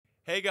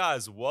Hey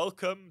guys,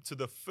 welcome to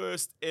the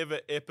first ever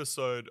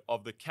episode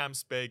of the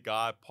Camps Bay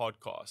Guy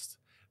podcast.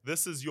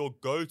 This is your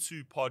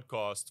go-to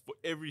podcast for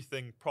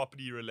everything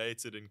property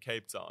related in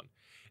Cape Town.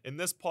 In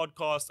this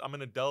podcast, I'm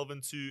going to delve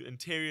into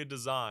interior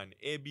design,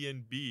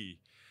 Airbnb,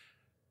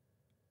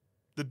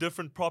 the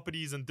different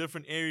properties in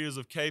different areas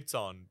of Cape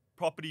Town,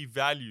 property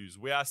values,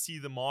 where I see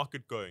the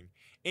market going,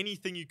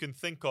 anything you can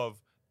think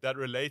of that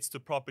relates to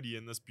property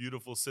in this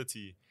beautiful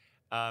city.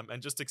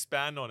 And just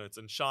expand on it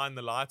and shine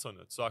the light on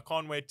it. So I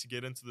can't wait to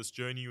get into this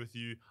journey with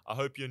you. I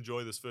hope you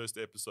enjoy this first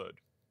episode.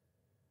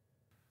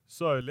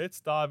 So let's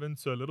dive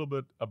into a little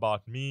bit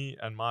about me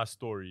and my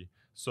story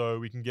so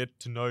we can get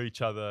to know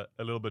each other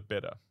a little bit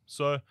better.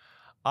 So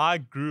I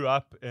grew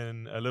up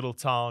in a little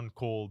town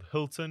called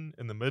Hilton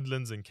in the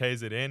Midlands in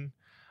KZN.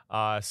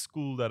 I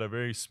schooled at a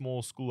very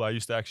small school. I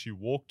used to actually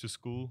walk to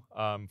school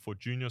for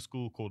junior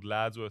school called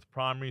Ladsworth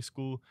Primary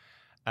School.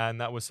 And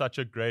that was such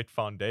a great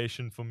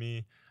foundation for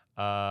me.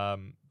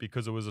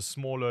 Because it was a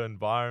smaller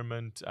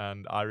environment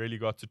and I really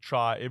got to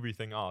try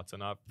everything out.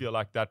 And I feel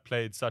like that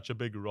played such a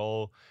big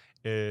role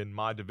in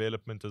my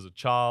development as a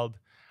child.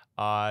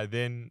 I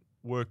then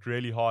worked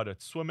really hard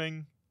at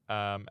swimming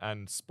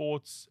and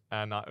sports,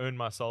 and I earned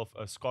myself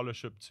a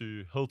scholarship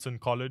to Hilton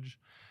College,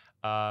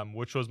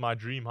 which was my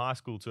dream high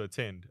school to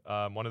attend,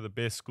 one of the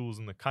best schools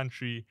in the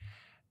country.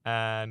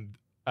 And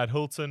at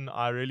Hilton,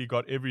 I really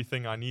got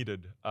everything I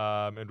needed.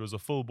 It was a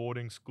full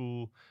boarding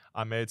school.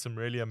 I made some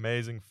really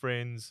amazing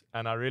friends,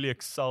 and I really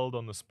excelled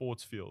on the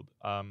sports field,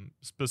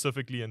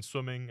 specifically in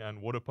swimming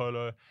and water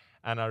polo,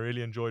 and I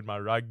really enjoyed my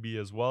rugby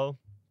as well.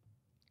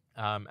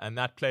 And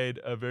that played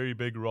a very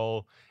big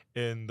role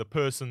in the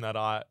person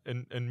that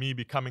in me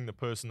becoming the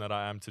person that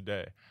I am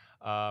today.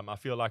 I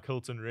feel like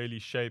Hilton really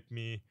shaped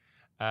me.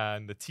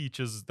 And the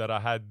teachers that I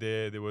had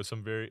there were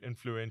some very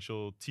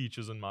influential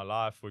teachers in my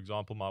life. For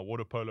example, my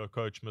water polo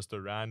coach,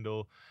 Mr.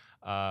 Randall,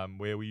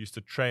 where we used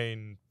to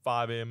train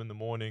 5 a.m. in the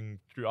morning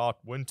throughout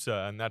winter.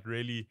 And that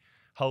really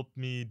helped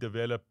me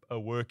develop a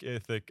work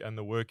ethic and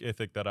the work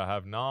ethic that I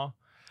have now.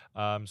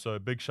 So a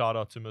big shout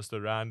out to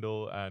Mr.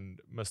 Randall and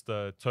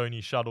Mr.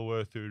 Tony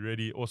Shuttleworth, who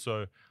really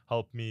also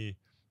helped me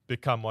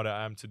become what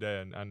I am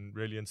today and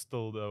really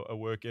instilled a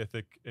work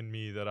ethic in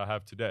me that I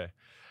have today.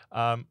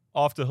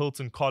 After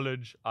Hilton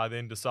College, I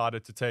then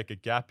decided to take a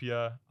gap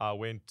year. I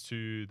went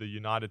to the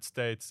United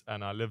States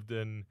and I lived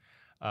in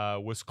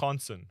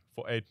Wisconsin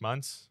for 8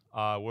 months.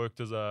 I worked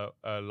as a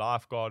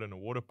lifeguard in a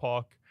water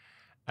park.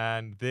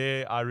 And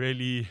there I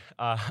really,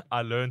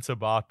 I learned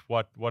about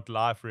what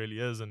life really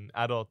is, and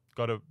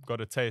got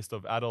a taste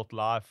of adult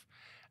life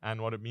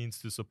and what it means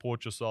to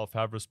support yourself,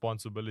 have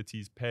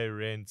responsibilities, pay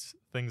rent,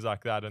 things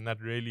like that. And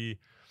that really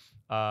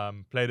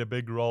played a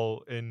big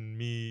role in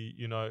me,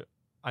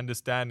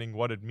 understanding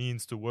what it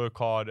means to work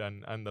hard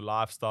and the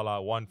lifestyle I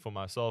want for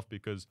myself,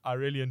 because I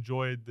really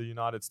enjoyed the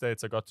United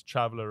States. I got to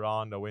travel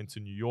around. I went to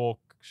New York,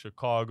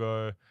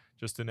 Chicago,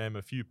 just to name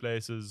a few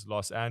places,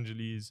 Los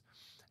Angeles.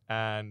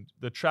 And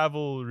the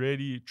travel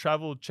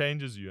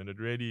changes you, and it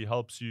really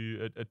helps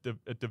you.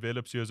 It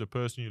develops you as a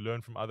person. You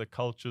learn from other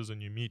cultures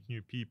and you meet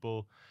new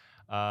people.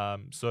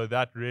 So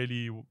that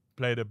really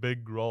played a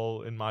big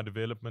role in my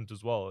development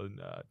as well, in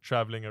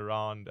traveling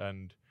around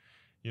and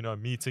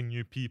meeting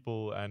new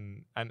people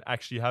and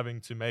actually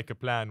having to make a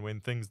plan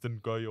when things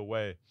didn't go your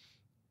way.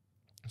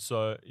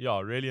 So yeah, I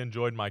really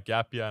enjoyed my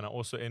gap year, and I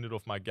also ended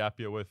off my gap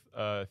year with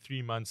a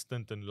 3-month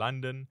stint in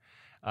London,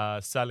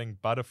 selling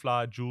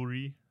butterfly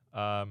jewelry,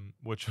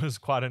 which was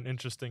quite an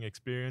interesting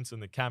experience in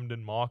the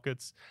Camden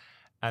markets.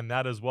 And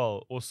that as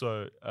well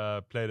also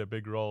played a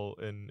big role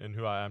in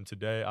who I am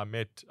today. I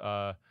met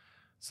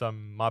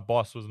my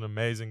boss was an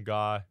amazing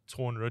guy,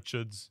 Torn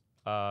Richards,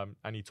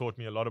 and he taught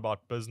me a lot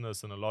about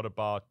business and a lot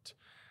about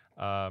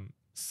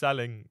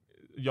selling.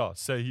 Yeah,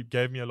 so he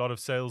gave me a lot of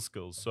sales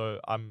skills. So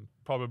I'm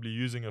probably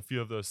using a few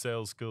of those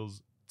sales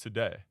skills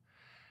today.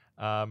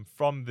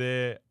 From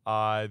there,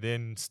 I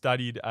then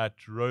studied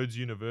at Rhodes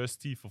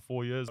University for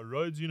 4 years.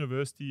 Rhodes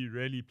University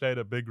really played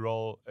a big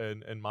role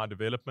in my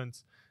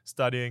development.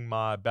 Studying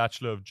my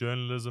Bachelor of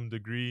Journalism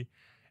degree,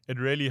 it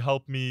really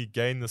helped me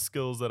gain the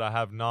skills that I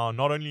have now,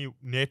 not only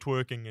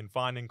networking and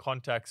finding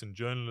contacts in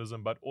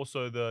journalism, but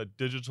also the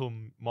digital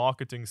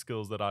marketing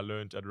skills that I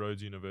learned at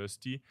Rhodes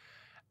University.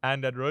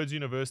 And at Rhodes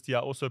University, I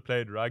also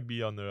played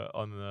rugby I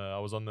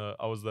was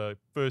the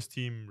first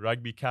team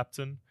rugby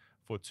captain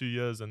for 2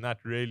 years, and that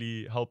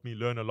really helped me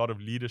learn a lot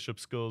of leadership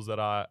skills that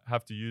I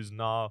have to use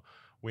now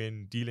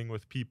when dealing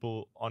with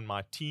people on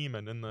my team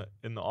and in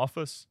the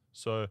office.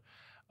 So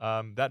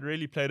that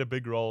really played a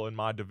big role in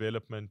my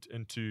development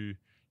into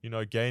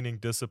gaining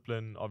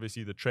discipline,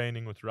 obviously the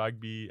training with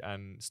rugby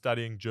and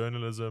studying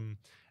journalism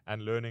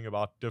and learning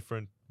about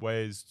different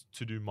ways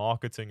to do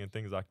marketing and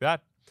things like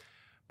that.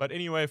 But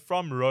anyway,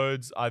 from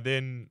Rhodes, I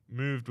then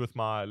moved with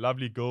my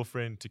lovely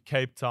girlfriend to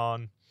Cape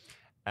Town,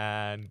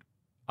 and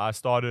I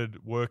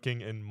started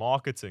working in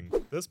marketing.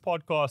 This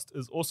podcast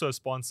is also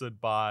sponsored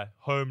by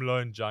Home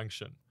Loan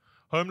Junction.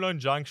 Home Loan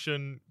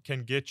Junction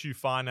can get you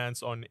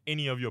finance on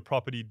any of your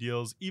property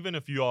deals, even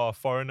if you are a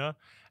foreigner.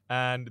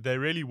 and they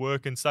really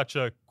work in such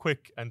a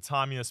quick and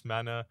timeous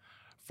manner.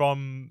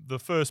 From the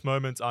first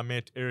moment I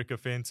met Erica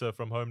Fenter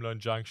from Home Loan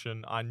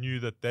Junction, I knew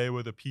that they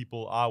were the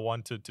people I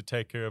wanted to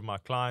take care of my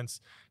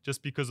clients,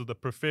 just because of the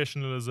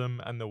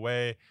professionalism and the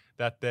way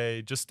that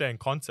they just stay in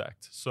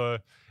contact. So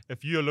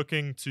if you're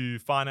looking to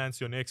finance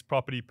your next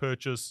property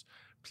purchase,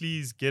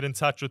 please get in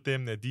touch with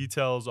them. Their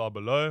details are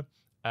below.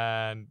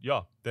 And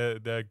yeah, they're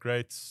a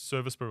great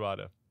service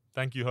provider.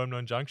 Thank you, Home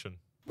Loan Junction.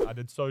 I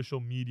did social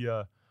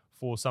media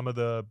for some of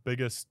the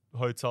biggest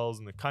hotels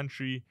in the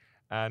country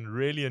and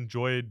really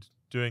enjoyed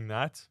doing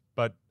that.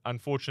 But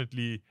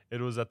unfortunately,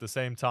 it was at the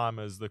same time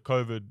as the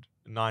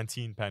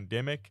COVID-19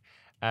 pandemic.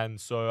 And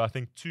so I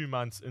think 2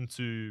 months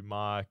into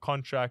my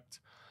contract,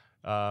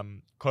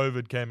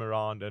 COVID came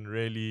around and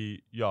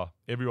really,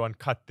 everyone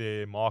cut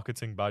their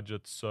marketing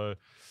budgets. So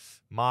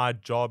my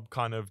job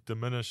kind of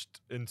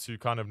diminished into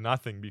kind of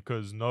nothing,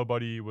 because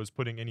nobody was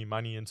putting any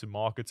money into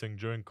marketing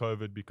during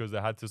COVID because they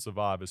had to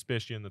survive,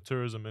 especially in the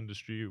tourism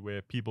industry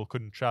where people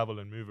couldn't travel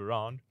and move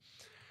around.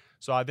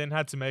 So I then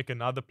had to make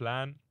another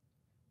plan,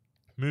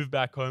 move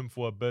back home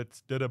for a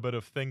bit, did a bit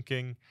of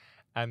thinking.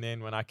 And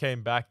then when I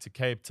came back to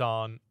Cape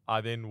Town,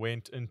 I then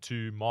went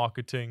into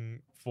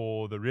marketing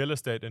for the real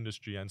estate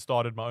industry and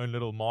started my own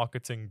little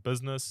marketing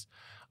business.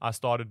 I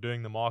started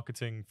doing the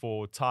marketing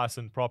for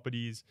Tyson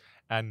Properties,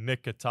 and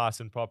Nick at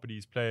Tyson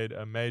Properties played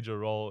a major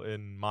role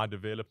in my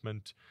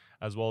development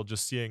as well,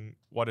 just seeing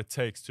what it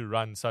takes to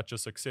run such a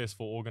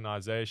successful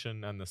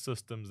organization and the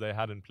systems they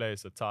had in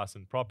place at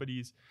Tyson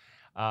Properties.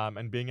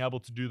 And being able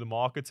to do the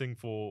marketing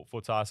for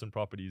Tyson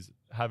Properties,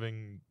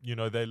 having,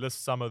 they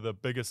list some of the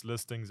biggest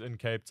listings in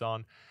Cape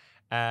Town.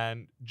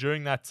 And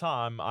during that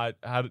time, I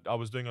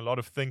was doing a lot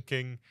of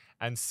thinking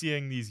and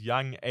seeing these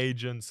young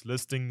agents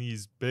listing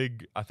these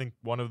big, I think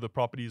one of the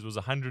properties was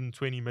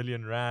 120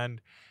 million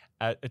rand.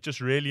 It just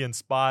really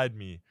inspired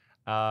me.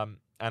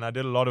 And I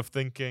did a lot of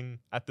thinking.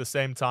 At the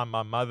same time,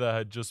 my mother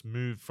had just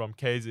moved from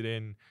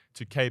KZN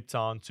to Cape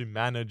Town to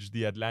manage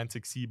the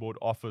Atlantic Seaboard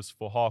office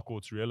for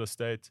Harcourt's Real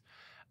Estate.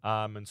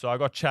 And so I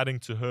got chatting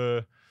to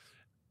her.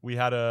 We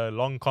had a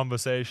long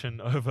conversation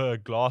over a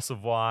glass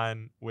of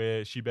wine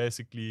where she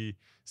basically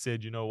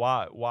said,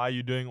 why are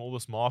you doing all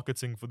this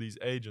marketing for these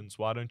agents?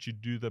 Why don't you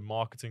do the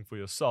marketing for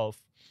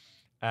yourself?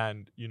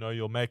 And,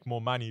 you'll make more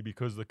money,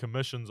 because the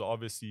commissions are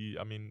obviously,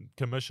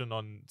 commission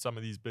on some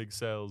of these big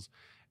sales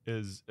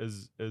is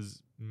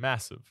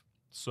massive.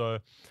 So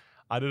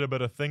I did a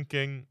bit of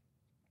thinking.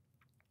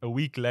 A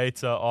week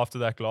later, after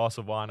that glass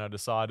of wine, I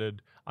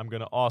decided I'm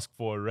going to ask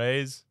for a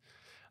raise.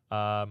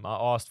 I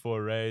asked for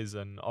a raise,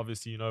 and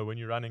obviously, when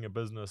you're running a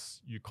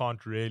business, you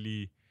can't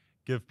really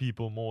give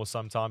people more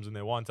sometimes than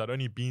they want. I'd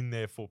only been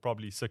there for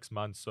probably 6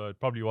 months, so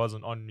it probably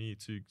wasn't on me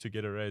to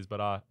get a raise,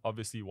 but I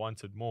obviously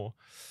wanted more.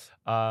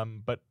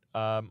 But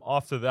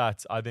after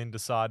that, I then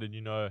decided,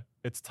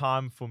 it's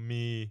time for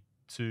me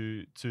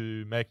to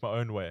make my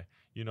own way.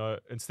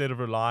 Instead of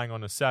relying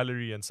on a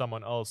salary and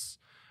someone else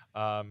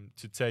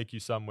to take you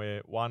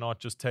somewhere, why not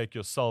just take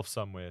yourself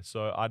somewhere?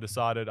 So I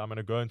decided I'm going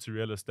to go into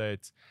real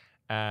estate,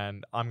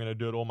 and I'm going to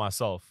do it all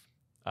myself,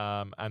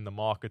 and the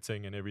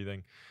marketing and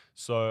everything.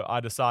 So I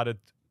decided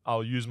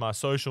I'll use my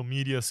social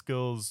media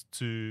skills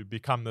to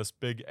become this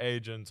big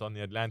agent on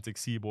the Atlantic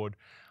Seaboard.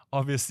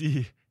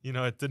 Obviously,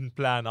 it didn't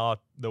plan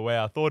out the way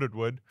I thought it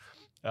would.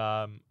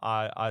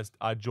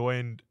 I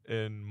joined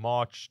in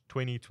March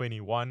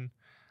 2021.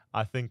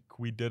 I think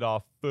we did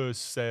our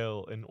first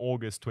sale in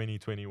August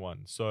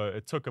 2021. So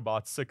it took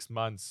about 6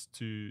 months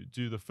to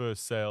do the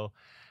first sale.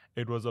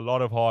 It was a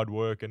lot of hard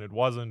work, and it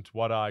wasn't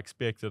what I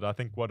expected. I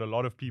think what a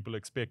lot of people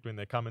expect when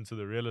they come into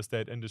the real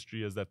estate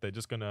industry is that they're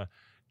just going to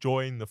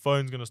join, the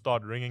phone's going to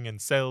start ringing,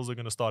 and sales are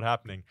going to start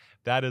happening.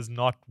 That is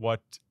not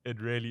what it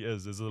really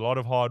is. There's a lot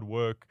of hard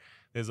work.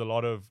 There's a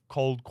lot of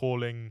cold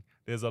calling.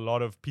 There's a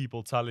lot of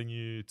people telling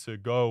you to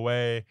go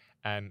away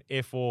and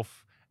F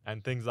off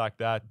and things like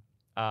that.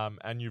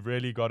 And you've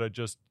really got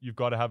to you've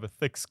got to have a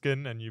thick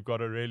skin, and you've got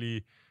to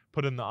really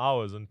put in the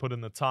hours and put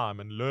in the time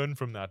and learn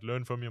from that,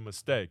 learn from your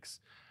mistakes.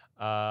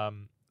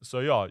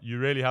 You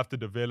really have to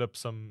develop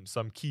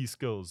some key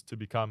skills to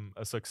become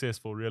a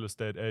successful real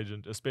estate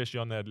agent, especially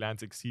on the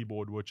Atlantic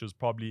Seaboard, which is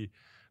probably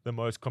the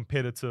most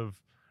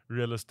competitive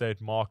real estate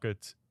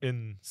market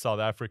in South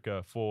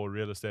Africa for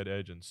real estate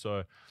agents.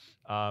 So,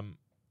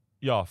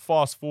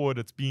 fast forward,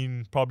 it's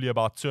been probably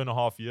about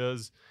 2.5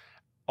 years.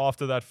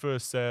 After that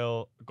first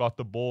sale, got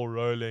the ball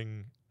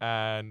rolling,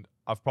 and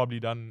I've probably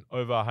done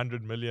over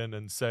 100 million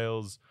in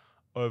sales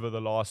over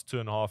the last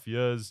 2.5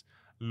 years.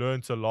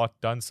 Learned a lot,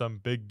 done some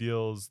big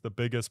deals, the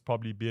biggest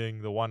probably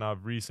being the one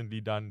I've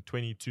recently done,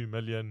 22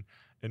 million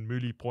in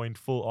Mooley Point,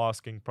 full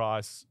asking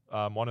price,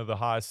 one of the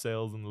highest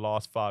sales in the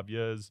last 5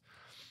 years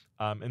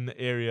in the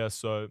area.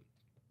 So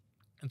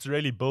it's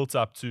really built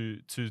up to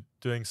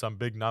doing some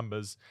big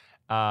numbers.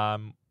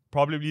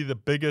 Probably the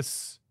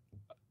biggest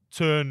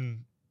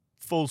turn,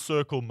 full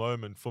circle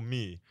moment for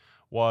me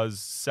was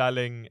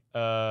selling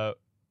a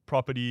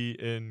property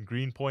in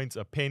Greenpoint,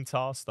 a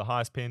penthouse, the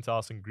highest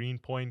penthouse in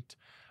Greenpoint,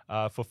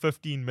 for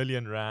 15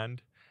 million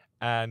rand.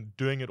 and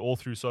doing it all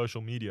through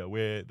social media,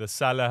 where the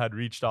seller had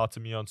reached out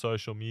to me on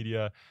social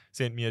media,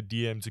 sent me a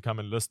DM to come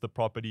and list the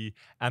property,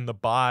 and the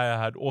buyer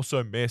had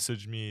also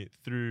messaged me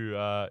through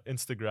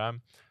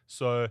Instagram.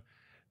 So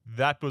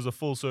that was a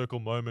full circle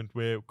moment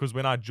because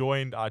when I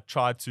joined, I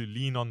tried to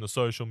lean on the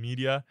social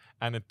media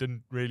and it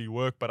didn't really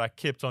work, but I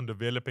kept on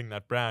developing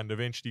that brand,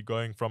 eventually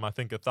going from, I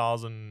think,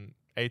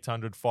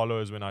 1,800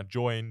 followers when I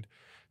joined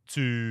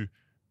to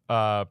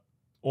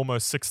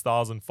almost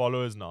 6,000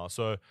 followers now.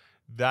 So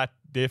that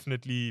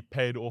definitely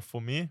paid off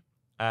for me,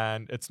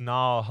 and it's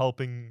now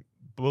helping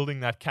building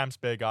that Camps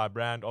Bear Guy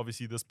brand.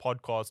 Obviously, this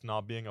podcast now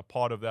being a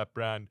part of that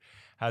brand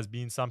has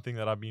been something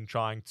that I've been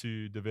trying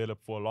to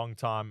develop for a long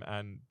time,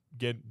 and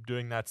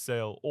doing that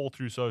sale all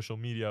through social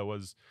media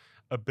was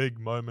a big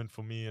moment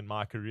for me in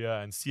my career,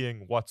 and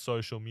seeing what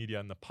social media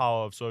and the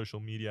power of social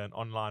media and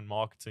online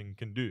marketing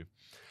can do.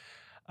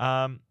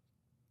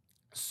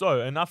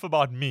 So enough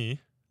about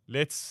me.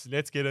 Let's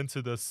get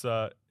into this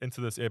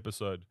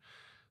episode.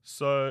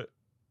 So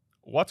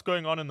what's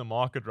going on in the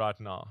market right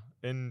now?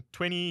 In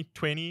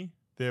 2020,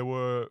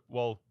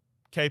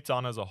 Cape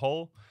Town as a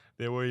whole,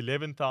 there were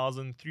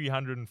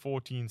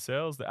 11,314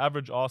 sales. The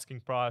average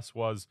asking price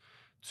was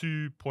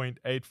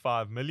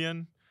 2.85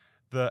 million.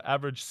 The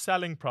average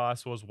selling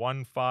price was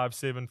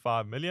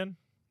 1.575 million.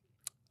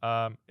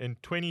 In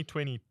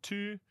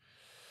 2022,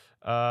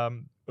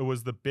 it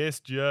was the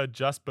best year,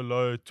 just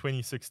below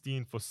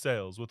 2016 for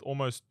sales, with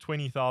almost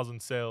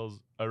 20,000 sales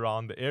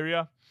around the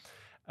area,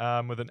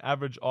 with an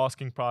average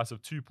asking price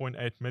of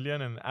 2.8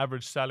 million and an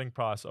average selling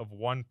price of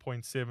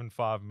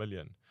 1.75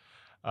 million.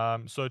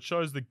 So it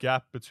shows the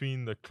gap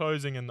between the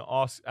closing and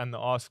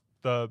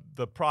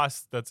the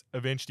price that's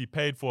eventually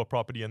paid for a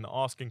property and the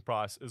asking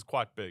price is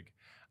quite big.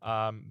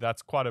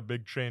 That's quite a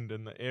big trend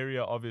in the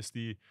area.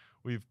 Obviously,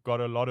 we've got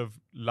a lot of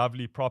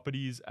lovely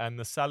properties, and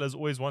the sellers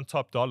always want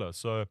top dollar.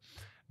 So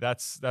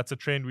that's a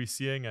trend we're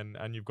seeing,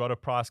 and you've got to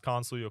price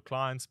counsel your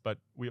clients. But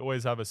we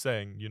always have a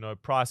saying,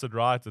 price it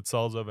right, it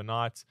sells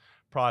overnight.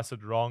 Price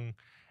it wrong,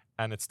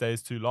 and it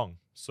stays too long.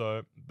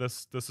 So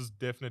this is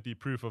definitely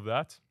proof of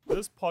that.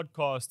 This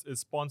podcast is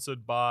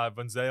sponsored by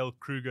Van Zyl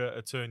Kruger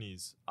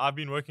Attorneys. I've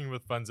been working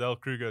with Van Zyl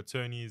Kruger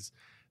Attorneys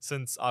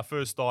since I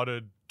first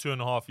started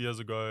 2.5 years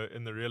ago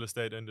in the real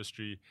estate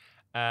industry,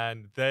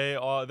 and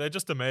they're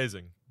just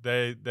amazing.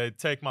 They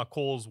take my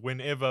calls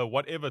whenever,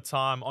 whatever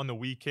time, on the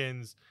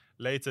weekends,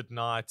 late at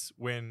night,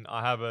 when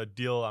I have a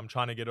deal I'm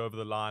trying to get over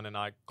the line and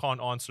I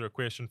can't answer a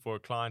question for a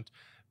client.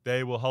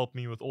 They will help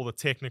me with all the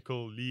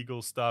technical,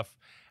 legal stuff.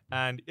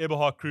 And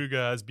Eberhard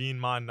Kruger has been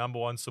my number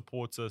one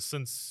supporter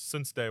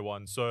since day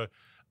one. So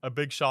a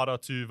big shout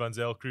out to Van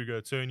Zyl Kruger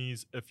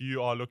Attorneys. If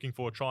you are looking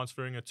for a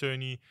transferring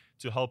attorney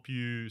to help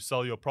you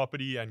sell your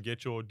property and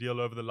get your deal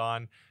over the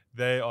line,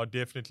 they are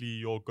definitely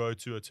your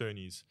go-to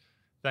attorneys.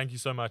 Thank you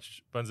so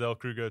much, Van Zyl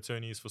Kruger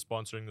Attorneys, for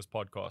sponsoring this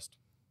podcast.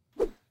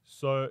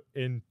 So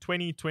in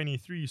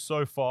 2023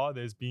 so far,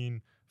 there's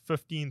been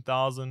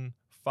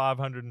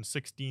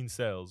 15,516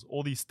 sales.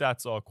 All these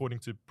stats are according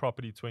to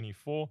Property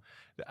 24.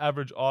 The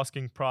average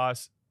asking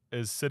price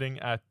is sitting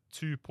at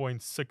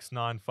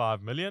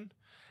 2.695 million,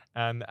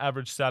 and the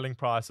average selling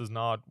price is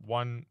now at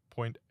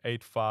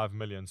 1.85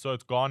 million. So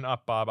it's gone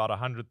up by about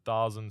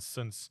 100,000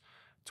 since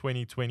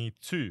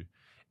 2022.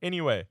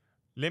 Anyway,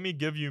 let me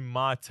give you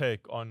my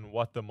take on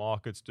what the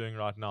market's doing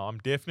right now. I'm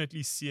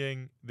definitely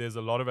seeing there's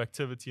a lot of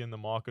activity in the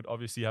market,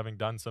 obviously having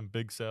done some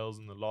big sales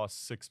in the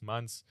last 6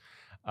 months.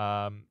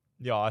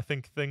 I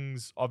think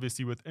things,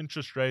 obviously with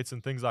interest rates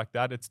and things like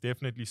that, it's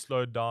definitely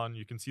slowed down.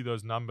 You can see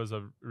those numbers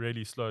have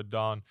really slowed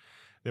down.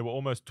 There were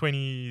almost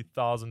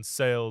 20,000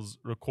 sales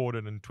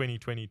recorded in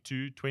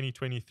 2022.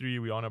 2023,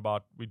 we're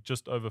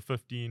just over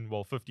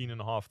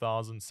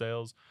 15,500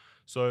 sales.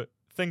 So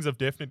things have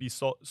definitely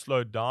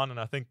slowed down, and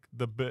I think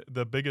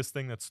the biggest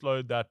thing that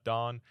slowed that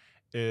down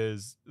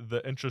is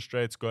the interest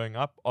rates going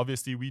up.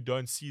 Obviously, we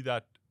don't see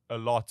that a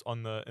lot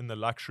in the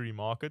luxury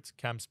market,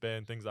 Camps Bear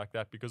and things like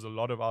that, because a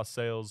lot of our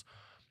sales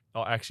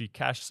are actually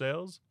cash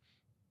sales.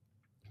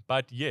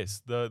 But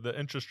yes, the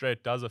interest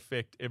rate does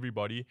affect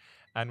everybody,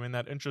 and when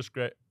that interest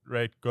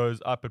rate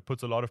goes up, it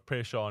puts a lot of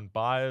pressure on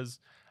buyers.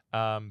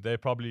 They're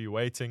probably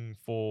waiting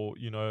for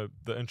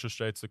the interest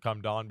rates to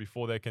come down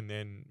before they can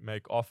then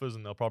make offers,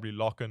 and they'll probably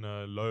lock in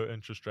a low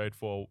interest rate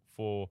for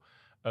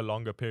a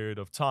longer period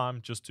of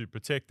time just to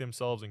protect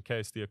themselves in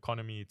case the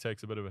economy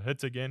takes a bit of a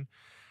hit again.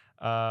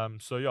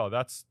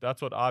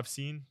 That's what I've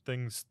seen.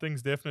 Things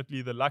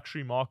definitely, the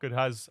luxury market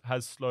has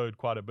slowed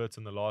quite a bit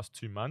in the last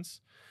 2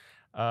 months.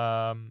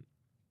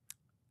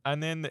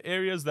 And then the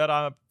areas that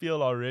I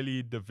feel are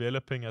really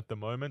developing at the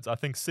moment, I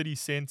think city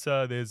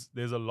center,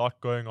 there's a lot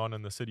going on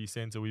in the city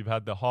center. We've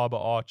had the Harbour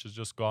Arch has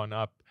just gone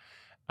up.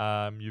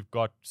 You've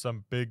got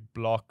some big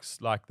blocks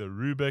like the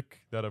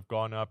Rubik that have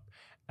gone up.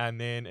 And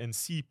then in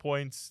Sea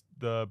Point,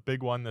 the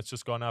big one that's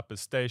just gone up is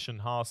Station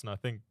House. And I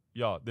think,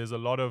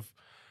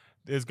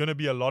 there's going to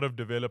be a lot of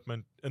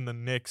development in the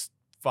next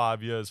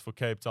 5 years for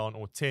Cape Town,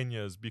 or 10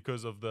 years,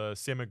 because of the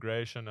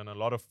semigration and a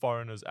lot of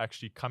foreigners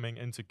actually coming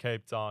into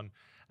Cape Town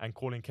and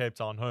calling Cape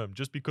Town home.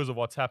 Just because of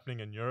what's happening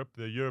in Europe,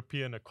 the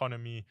European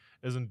economy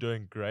isn't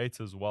doing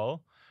great as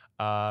well.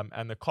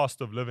 And the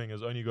cost of living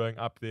is only going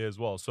up there as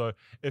well. So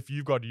if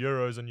you've got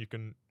euros and you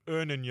can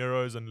earn in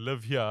euros and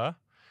live here,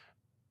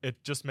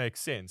 it just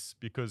makes sense,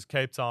 because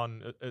Cape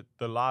Town,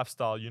 the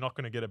lifestyle, you're not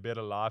going to get a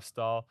better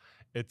lifestyle.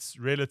 It's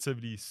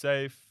relatively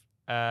safe,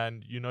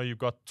 and you've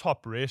got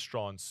top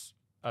restaurants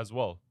as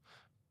well.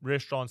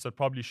 Restaurants that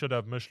probably should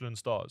have Michelin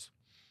stars.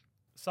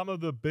 Some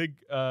of the big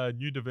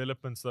new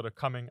developments that are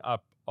coming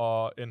up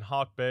are in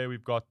Hart Bay.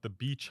 We've got the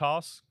Beach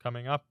House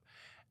coming up,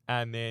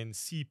 and then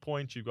Sea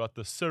Point, you've got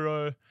the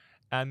Ciro,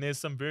 and there's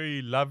some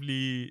very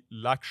lovely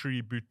luxury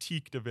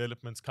boutique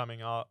developments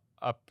coming up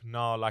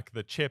now, like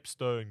the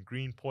Chepstow in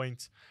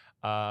Greenpoint.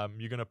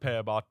 You're going to pay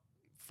about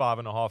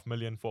 $5.5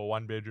 million for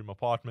a 1-bedroom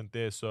apartment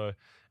there. So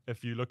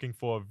if you're looking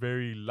for a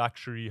very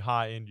luxury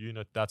high-end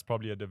unit, that's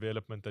probably a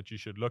development that you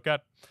should look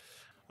at.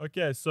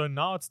 Okay, so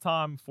now it's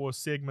time for a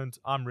segment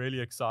I'm really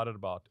excited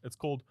about. It's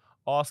called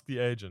Ask the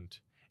Agent.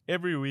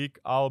 Every week,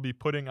 I'll be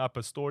putting up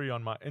a story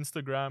on my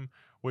Instagram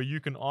where you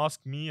can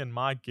ask me and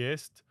my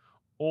guest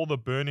all the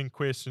burning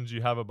questions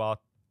you have about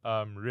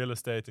real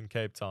estate in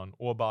Cape Town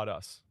or about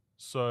us.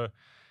 So,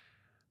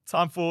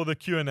 time for the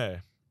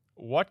Q&A.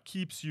 What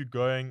keeps you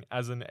going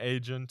as an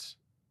agent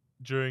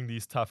during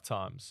these tough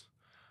times?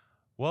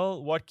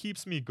 Well, what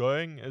keeps me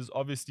going is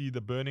obviously the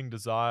burning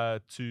desire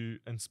to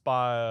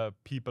inspire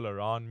people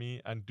around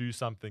me and do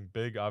something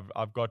big.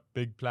 I've got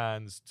big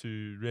plans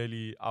to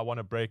really, I want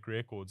to break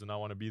records and I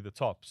want to be the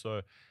top.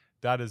 So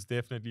that is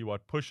definitely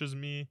what pushes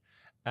me.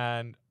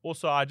 And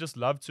also, I just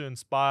love to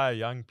inspire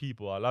young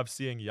people. I love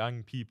seeing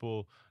young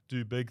people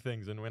do big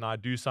things. And when I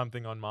do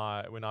something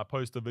when I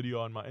post a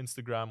video on my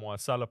Instagram or I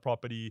sell a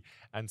property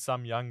and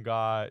some young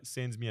guy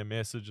sends me a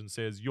message and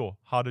says, "Yo,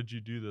 how did you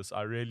do this?"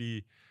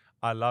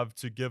 I love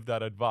to give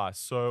that advice.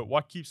 So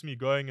what keeps me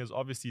going is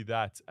obviously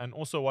that. And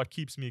also what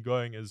keeps me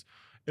going is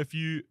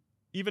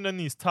even in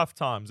these tough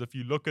times, if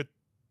you look at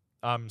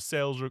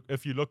sales,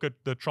 if you look at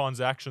the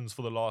transactions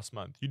for the last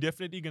month, you're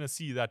definitely going to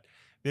see that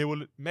there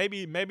will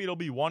maybe it'll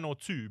be one or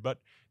two, but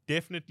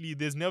definitely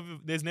there's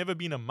never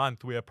been a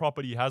month where a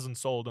property hasn't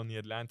sold on the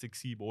Atlantic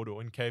seaboard or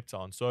in Cape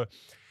Town. So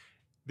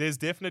there's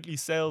definitely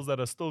sales that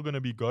are still going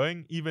to be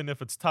going, even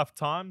if it's tough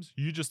times.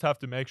 You just have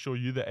to make sure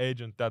you're the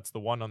agent that's the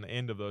one on the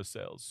end of those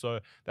sales. So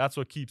that's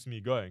what keeps me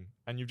going.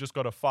 And you've just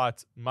got to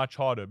fight much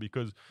harder,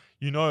 because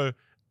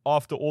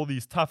after all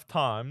these tough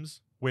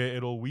times where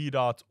it'll weed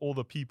out all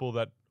the people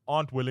that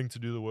aren't willing to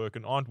do the work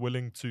and aren't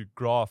willing to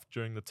graft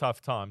during the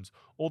tough times,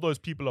 all those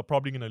people are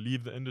probably going to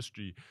leave the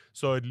industry.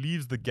 So it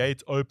leaves the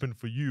gate open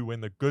for you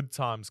when the good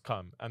times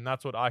come. And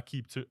that's what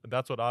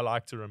I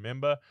like to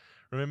remember.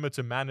 Remember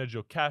to manage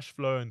your cash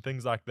flow and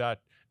things like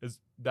that.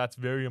 That's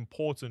very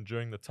important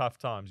during the tough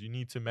times. You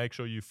need to make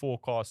sure you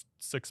forecast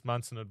 6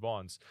 months in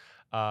advance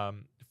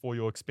for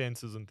your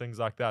expenses and things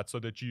like that, so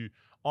that you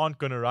aren't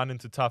going to run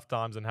into tough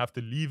times and have to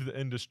leave the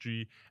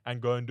industry and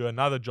go and do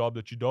another job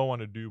that you don't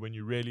want to do when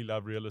you really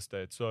love real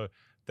estate. So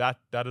that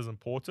is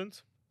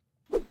important.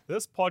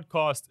 This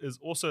podcast is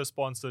also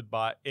sponsored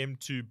by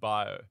M2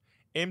 Bio.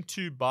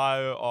 M2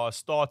 Bio are a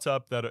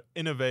startup that are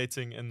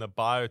innovating in the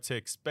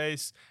biotech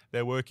space.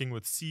 They're working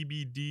with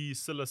CBD,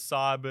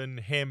 psilocybin,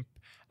 hemp,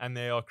 and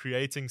they are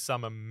creating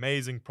some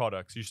amazing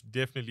products. You should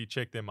definitely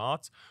check them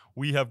out.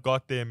 We have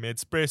got their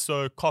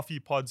Medspresso coffee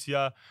pods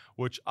here,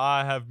 which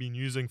I have been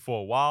using for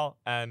a while,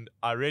 and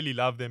I really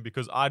love them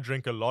because I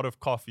drink a lot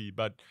of coffee,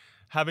 but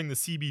having the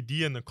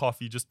CBD in the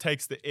coffee just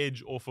takes the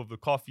edge off of the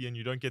coffee, and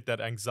you don't get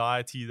that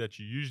anxiety that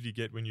you usually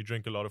get when you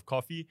drink a lot of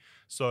coffee.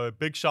 So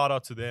big shout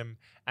out to them.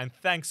 And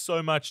thanks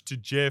so much to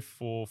Jeff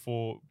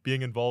for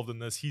being involved in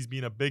this. He's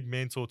been a big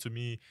mentor to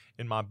me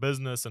in my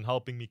business and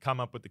helping me come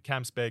up with the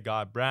Camps Bay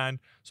Guy brand.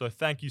 So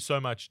thank you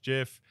so much,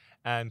 Jeff.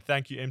 And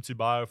thank you, M2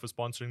 Bio, for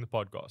sponsoring the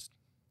podcast.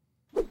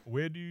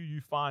 Where do you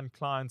find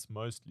clients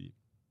mostly?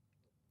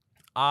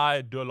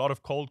 I do a lot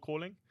of cold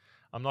calling.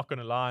 I'm not going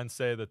to lie and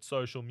say that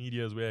social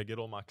media is where I get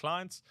all my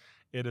clients.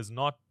 It is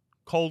not.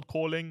 Cold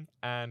calling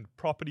and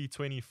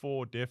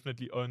Property24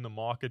 definitely own the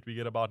market. We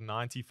get about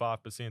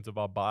 95% of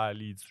our buyer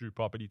leads through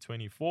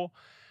Property24.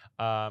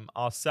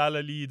 Our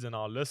seller leads and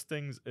our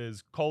listings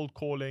is cold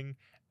calling,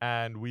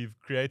 and we've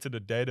created a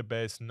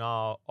database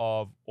now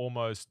of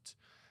almost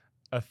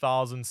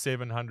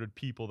 1,700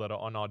 people that are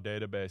on our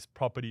database,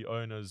 property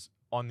owners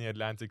on the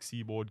Atlantic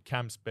seaboard,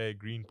 Camps Bay,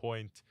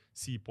 Greenpoint,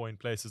 Sea Point,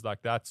 places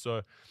like that.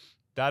 So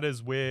that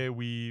is where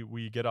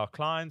we get our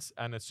clients,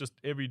 and it's just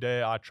every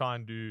day I try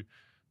and do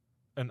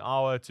 1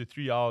 hour to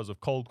 3 hours of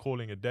cold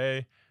calling a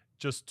day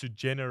just to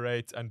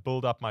generate and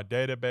build up my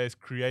database,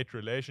 create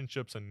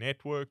relationships and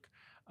network.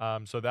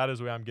 So that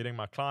is where I'm getting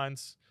my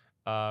clients.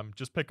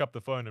 Just pick up the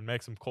phone and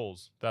make some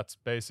calls. That's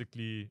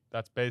basically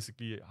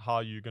how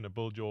you're going to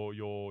build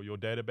your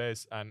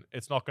database, and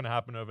it's not going to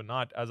happen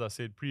overnight. As I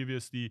said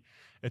previously,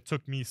 it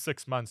took me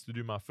 6 months to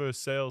do my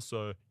first sale,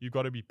 so you've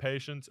got to be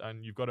patient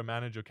and you've got to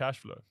manage your cash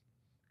flow.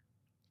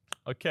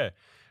 Okay,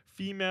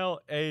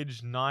 female,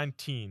 age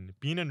 19,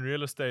 been in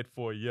real estate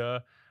for a year,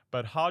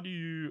 but how do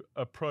you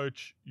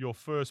approach your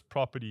first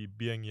property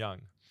being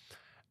young?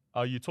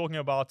 Are you talking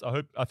about,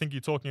 I think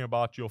you're talking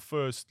about your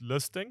first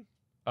listing.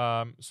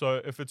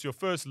 So if it's your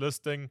first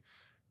listing,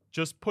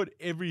 just put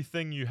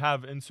everything you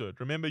have into it.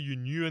 Remember, you're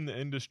new in the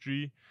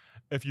industry.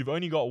 If you've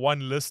only got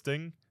one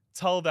listing,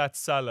 tell that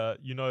seller,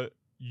 you're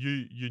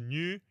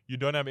new, you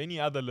don't have any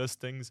other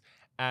listings,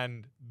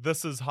 and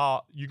this is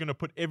how you're going to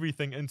put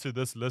everything into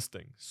this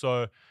listing.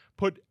 So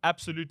put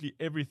absolutely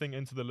everything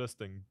into the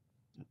listing.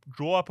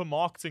 Draw up a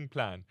marketing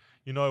plan.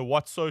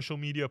 What social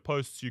media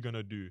posts you're going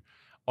to do.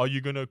 Are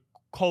you going to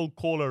cold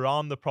call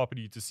around the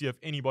property to see if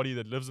anybody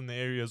that lives in the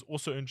area is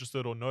also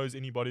interested or knows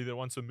anybody that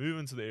wants to move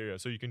into the area,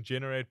 so you can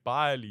generate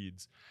buyer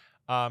leads?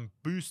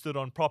 Boost it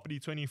on Property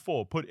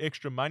 24. Put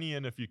extra money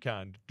in if you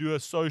can. Do a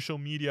social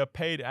media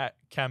paid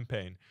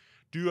campaign.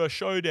 Do a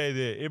show day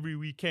there every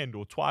weekend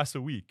or twice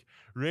a week.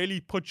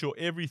 Really put your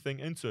everything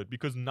into it,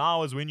 because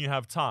now is when you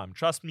have time.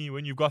 Trust me,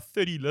 when you've got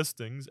 30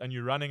 listings and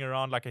you're running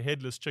around like a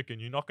headless chicken,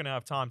 you're not going to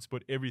have time to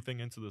put everything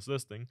into this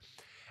listing.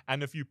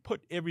 And if you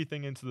put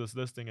everything into this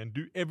listing and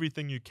do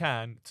everything you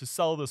can to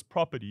sell this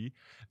property,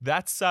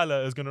 that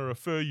seller is going to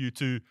refer you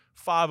to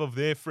 5 of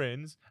their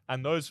friends,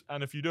 and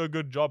if you do a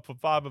good job for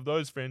 5 of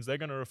those friends, they're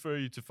going to refer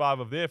you to 5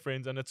 of their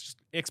friends, and it's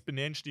just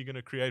exponentially going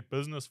to create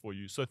business for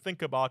you. So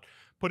think about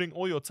putting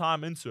all your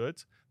time into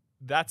it.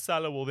 That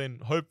seller will then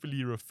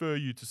hopefully refer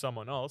you to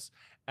someone else,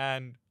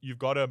 and you've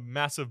got a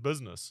massive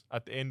business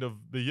at the end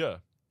of the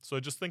year. So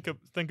just think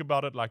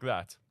about it like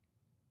that.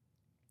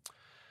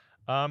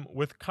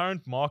 With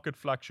current market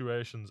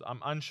fluctuations,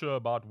 I'm unsure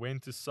about when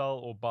to sell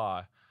or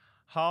buy.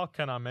 How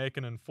can I make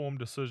an informed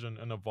decision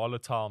in a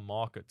volatile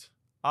market?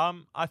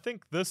 I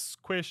think this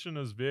question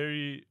is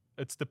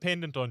it's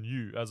dependent on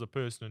you as a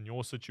person in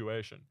your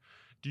situation.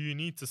 Do you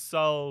need to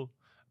sell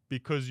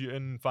because you're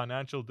in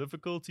financial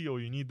difficulty, or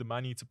you need the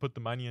money to put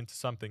the money into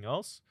something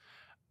else?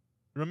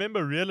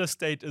 Remember, real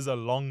estate is a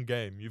long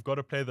game. You've got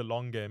to play the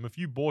long game. If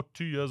you bought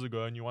 2 years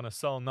ago and you want to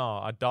sell now,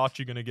 I doubt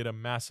you're going to get a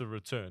massive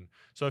return.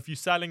 So if you're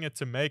selling it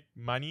to make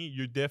money,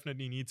 you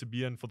definitely need to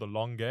be in for the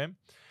long game.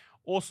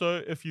 Also,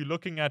 if you're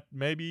looking at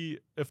maybe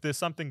if there's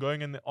something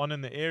going on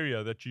in the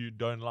area that you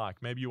don't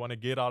like, maybe you want to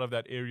get out of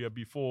that area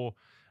before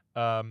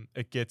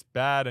it gets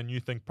bad and you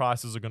think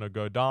prices are going to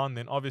go down,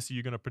 then obviously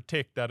you're going to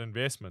protect that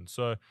investment.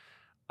 So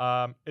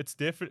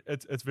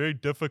it's very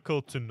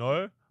difficult to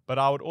know, but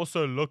I would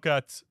also look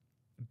at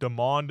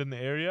demand in the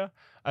area.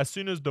 As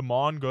soon as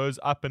demand goes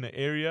up in an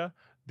area,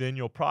 then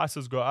your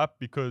prices go up,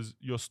 because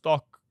your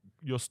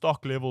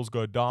stock levels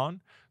go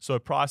down, so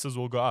prices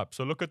will go up.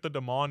 So look at the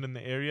demand in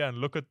the area and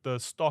look at the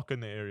stock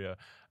in the area.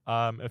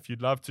 If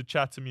you'd love to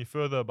chat to me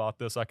further about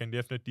this,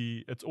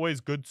 it's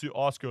always good to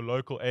ask your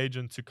local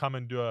agent to come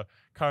and do a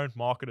current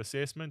market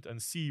assessment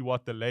and see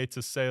what the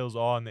latest sales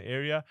are in the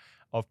area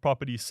of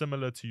properties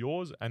similar to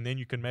yours, and then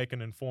you can make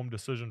an informed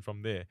decision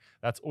from there.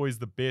 That's always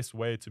the best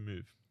way to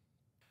move.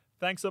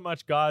 Thanks so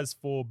much, guys,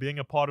 for being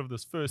a part of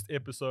this first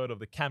episode of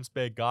the Camps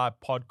Bay Guy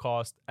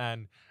podcast.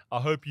 And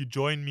I hope you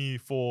join me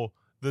for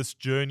this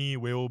journey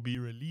where we'll be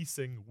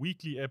releasing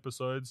weekly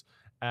episodes.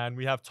 And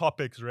we have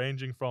topics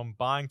ranging from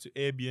buying to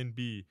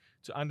Airbnb,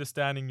 to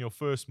understanding your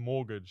first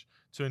mortgage,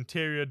 to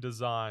interior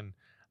design,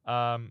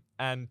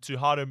 and to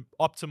how to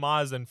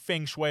optimize and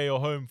feng shui your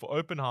home for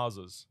open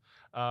houses.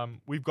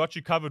 We've got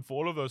you covered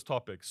for all of those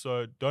topics.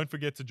 So don't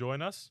forget to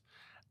join us.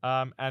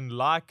 And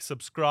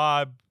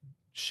subscribe,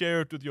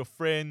 share it with your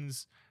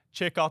friends.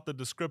 Check out the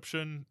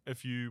description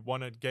if you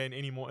want to gain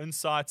any more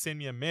insight. Send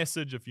me a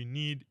message if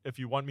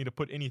you want me to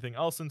put anything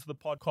else into the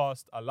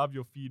podcast. I love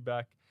your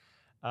feedback.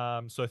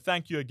 So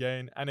thank you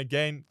again. And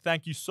again,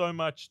 thank you so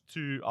much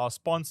to our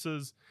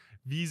sponsors,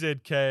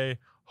 VZK,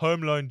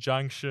 Home Loan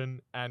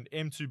Junction, and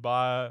M2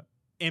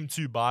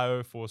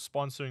 Bio for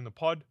sponsoring the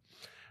pod.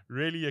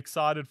 Really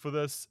excited for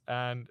this.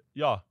 And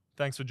yeah,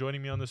 thanks for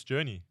joining me on this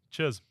journey.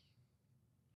 Cheers.